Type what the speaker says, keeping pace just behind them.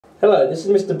Hello, this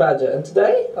is Mr. Badger, and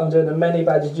today I'm doing a Many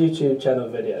Badgers YouTube channel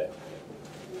video.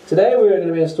 Today we're going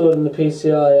to be installing the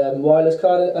PCI wireless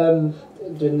card,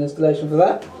 doing an installation for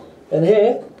that. And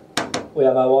here we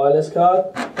have our wireless card,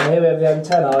 and here we have the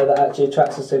antenna that actually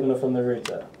tracks the signal from the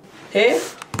router. Here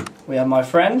we have my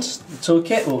friend, the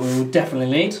toolkit, what we will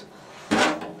definitely need,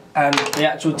 and the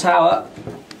actual tower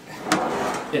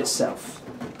itself.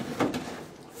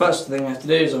 First thing we have to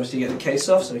do is obviously get the case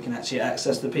off so we can actually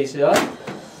access the PCI.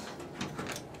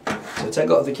 So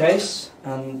take off the case,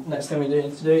 and next thing we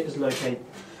need to do is locate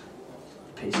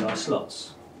PCI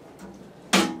slots.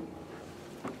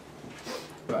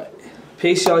 Right,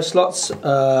 PCI slots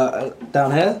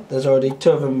down here. There's already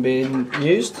 2 of them being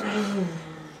used,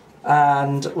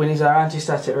 and we need our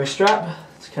anti-static wrist strap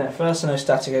to connect first. So no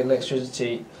static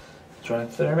electricity is running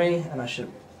through me, and I should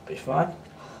be fine. You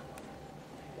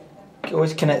can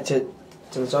always connect it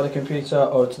to the side of the computer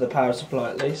or to the power supply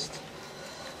at least.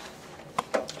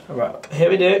 Alright, here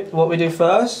we do, what we do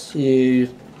first, you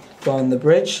find the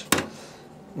bridge,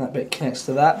 that bit connects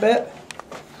to that bit,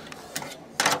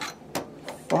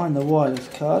 find the wireless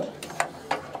card,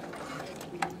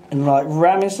 and like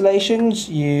RAM installations,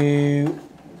 you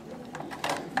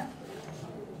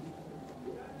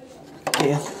get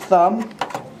your thumb.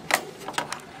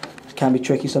 It can be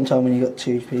tricky sometimes when you've got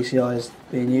 2 PCIs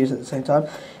being used at the same time.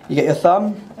 You get your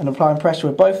thumb and applying pressure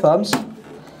with both thumbs,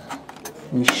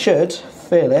 and you should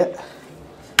feel it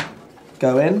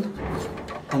go in,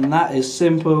 and that is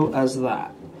simple as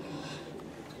that.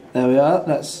 There we are,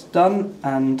 that's done,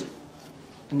 and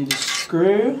I need a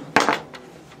screw. The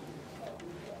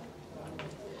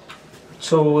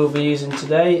tool we'll be using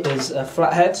today is a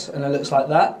flathead, and it looks like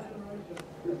that.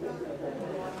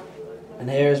 And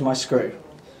here is my screw.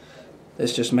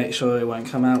 Let's just make sure it won't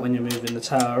come out when you're moving the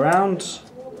tower around,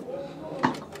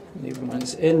 even when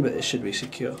it's in, but it should be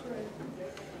secure.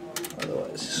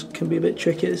 Otherwise, it can be a bit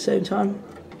tricky at the same time.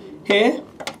 Here,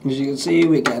 as you can see,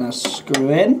 we're getting a screw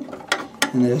in,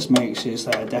 and this makes it so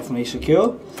they're definitely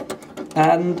secure.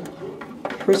 And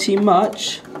pretty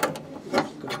much,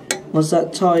 once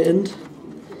that tightened,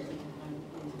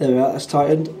 there we are, that's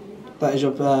tightened. That is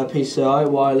your PCI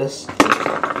wireless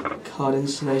card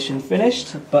installation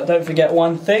finished. But don't forget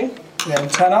one thing, the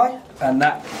antennae, and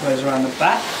that goes around the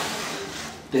back.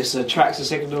 This tracks the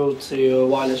signal to your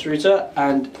wireless router,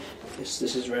 and this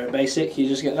is very basic. You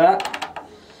just get that,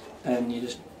 and you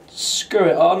just screw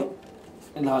it on,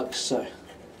 like so.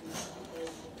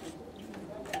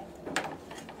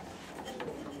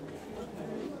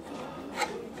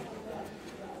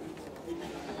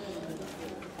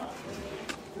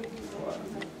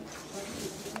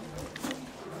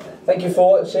 Thank you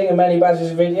for watching a Many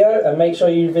Badgers video, and make sure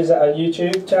you visit our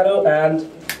YouTube channel and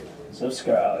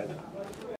subscribe.